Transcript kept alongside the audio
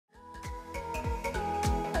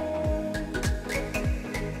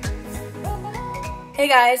Hey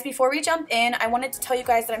guys, before we jump in, I wanted to tell you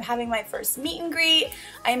guys that I'm having my first meet and greet.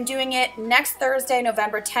 I am doing it next Thursday,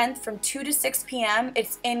 November 10th from 2 to 6 p.m.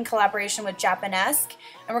 It's in collaboration with Japanesque,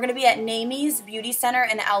 and we're going to be at Naimies Beauty Center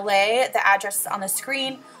in LA. The address is on the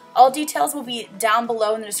screen. All details will be down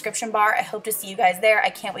below in the description bar. I hope to see you guys there. I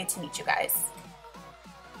can't wait to meet you guys.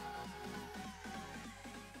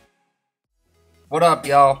 What up,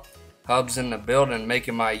 y'all? Hub's in the building,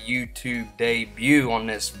 making my YouTube debut on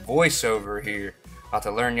this voiceover here. About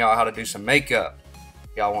to learn y'all how to do some makeup.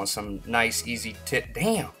 Y'all want some nice, easy tip?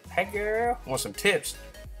 Damn, hey girl, want some tips?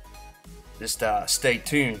 Just stay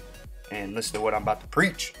tuned and listen to what I'm about to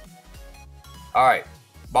preach. All right,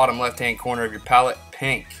 bottom left-hand corner of your palette,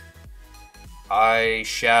 pink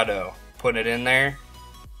eyeshadow. Putting it in there.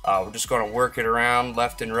 We're just gonna work it around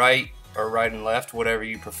left and right, or right and left, whatever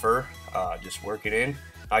you prefer. Just work it in,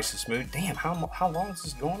 nice and smooth. Damn, how long is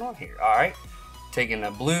this going on here? All right, taking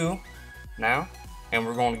the blue now. And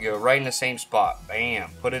we're going to go right in the same spot. Bam.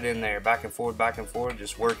 Put it in there. Back and forth, back and forth.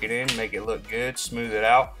 Just work it in. Make it look good. Smooth it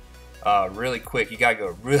out. Really quick. You gotta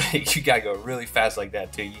go really fast like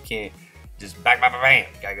that too. You can't just bam, bam, bam.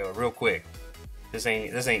 You gotta go real quick. This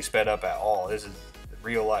ain't sped up at all. This is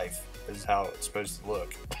real life. This is how it's supposed to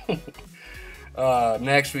look.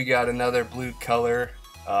 Next we got another blue color.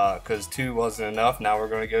 Cause 2 wasn't enough. Now we're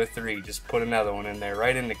gonna go 3. Just put another one in there,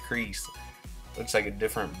 right in the crease. Looks like a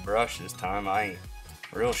different brush this time. I ain't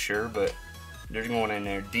real sure, but they're going in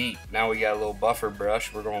there deep. Now we got a little buffer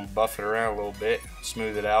brush. We're going to buff it around a little bit,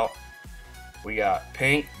 smooth it out. We got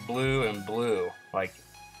pink, blue, and blue. Like,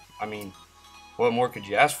 I mean, what more could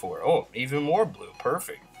you ask for? Oh, even more blue.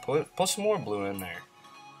 Perfect. Put some more blue in there.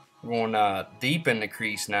 We're going deep in the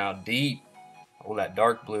crease now. Deep. Oh, that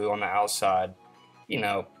dark blue on the outside. You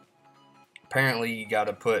know, apparently you got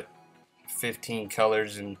to put 15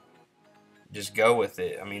 colors and just go with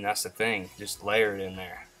it. I mean, that's the thing. Just layer it in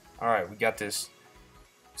there. Alright, we got this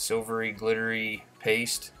silvery, glittery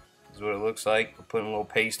paste. This is what it looks like. We're putting a little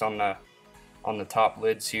paste on the top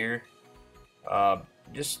lids here.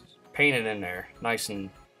 Just paint it in there. Nice and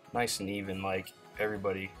even, like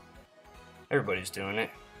everybody's doing it.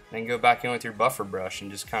 Then go back in with your buffer brush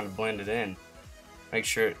and just kind of blend it in. Make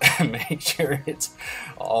sure it's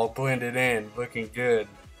all blended in. Looking good.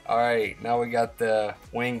 Alright, now we got the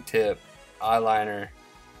wingtip eyeliner,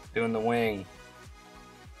 doing the wing,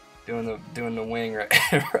 doing the wing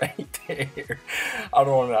right there. I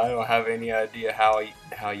don't have any idea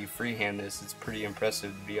how you freehand this. It's pretty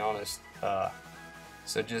impressive, to be honest.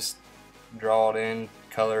 So just draw it in,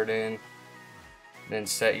 color it in, then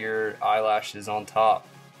set your eyelashes on top.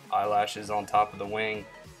 Eyelashes on top of the wing.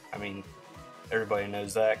 I mean, everybody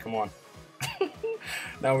knows that. Come on.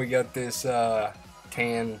 Now we got this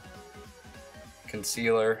tan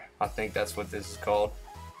concealer. I think that's what this is called.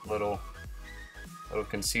 Little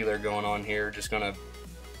concealer going on here. Just gonna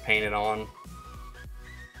paint it on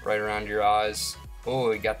right around your eyes. Oh,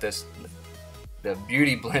 we got the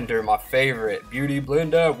beauty blender, my favorite beauty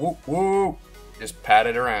blender. Whoop whoop. Just pat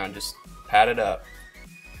it around. Just pat it up.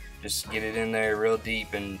 Just get it in there real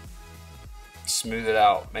deep and smooth it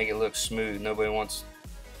out. Make it look smooth. Nobody wants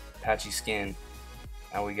patchy skin.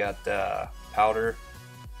 Now we got powder.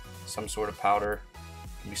 Some sort of powder.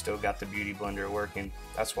 We still got the beauty blender working.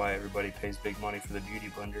 That's why everybody pays big money for the beauty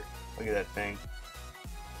blender. Look at that thing.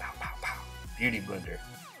 Pow, pow, pow. Beauty blender.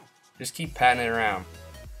 Just keep patting it around.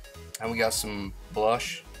 And we got some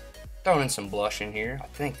blush. Throwing in some blush in here. I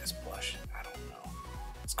think that's blush. I don't know.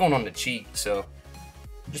 It's going on the cheek, so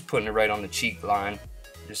I'm just putting it right on the cheek line.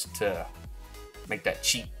 Just to make that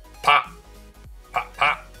cheek pop. Pop,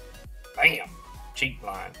 pop. Bam. Cheek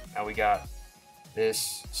line. Now we got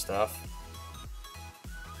this stuff.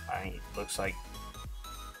 Looks like,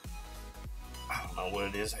 I don't know what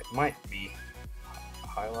it is. It might be a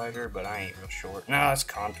highlighter, but I ain't real sure. No, it's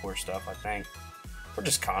contour stuff, I think. We're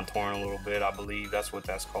just contouring a little bit, I believe that's what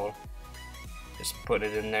that's called. Just put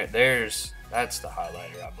it in there. That's the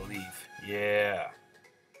highlighter, I believe. Yeah.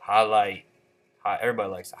 Highlight.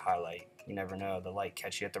 Everybody likes to highlight. You never know. The light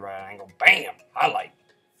catch you at the right angle. Bam! Highlight.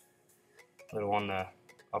 Little on the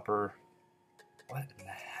upper. What in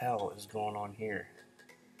the hell is going on here?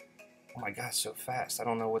 Oh my god, so fast. I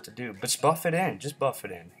don't know what to do. But just buff it in. Just buff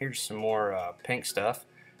it in. Here's some more pink stuff.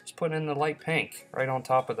 Just put in the light pink right on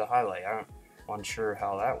top of the highlight. I'm unsure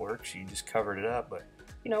how that works. You just covered it up, but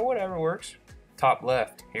you know, whatever works. Top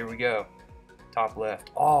left. Here we go. Top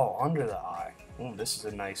left. Oh, under the eye. Ooh, this is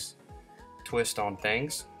a nice twist on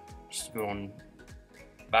things. Just going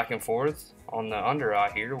back and forth on the under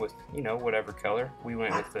eye here with, you know, whatever color. We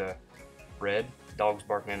went with the red. Dog's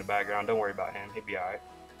barking in the background. Don't worry about him. He'll be alright.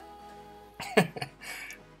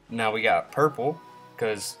 Now we got purple.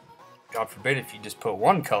 because God forbid if you just put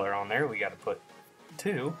one color on there, we got to put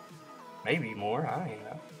two, maybe more, I don't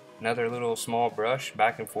know. Another little small brush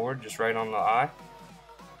back and forward, just right on the eye.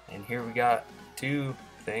 And here we got two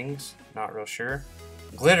things, not real sure.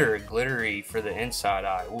 Glittery for the inside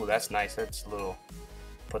eye. Ooh, that's nice. That's a little,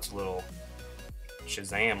 puts a little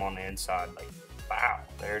Shazam on the inside. Like, wow,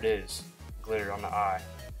 there it is. Glitter on the eye.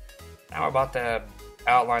 Now we're about to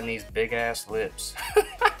outline these big ass lips.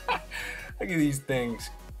 Look at these things.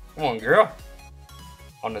 Come on, girl.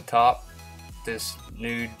 On the top, this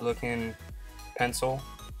nude looking pencil.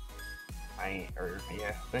 I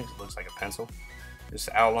think it looks like a pencil. Just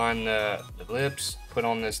outline the lips, put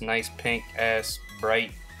on this nice pink ass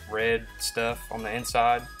bright red stuff on the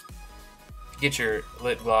inside. Get your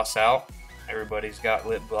lip gloss out. Everybody's got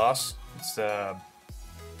lip gloss. It's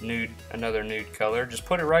nude, another nude color. Just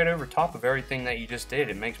put it right over top of everything that you just did.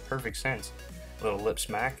 It makes perfect sense. Little lip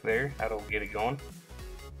smack there, that'll get it going.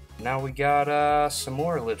 Now we got some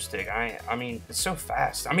more lipstick. I mean, it's so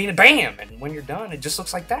fast. I mean, bam! And when you're done, it just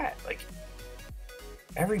looks like that. Like,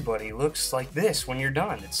 everybody looks like this when you're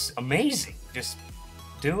done. It's amazing. Just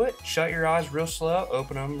do it. Shut your eyes real slow.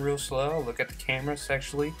 Open them real slow. Look at the camera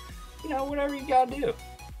sexually. You know, whatever you gotta do.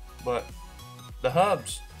 But the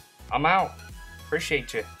hubs, I'm out.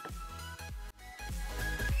 Appreciate you.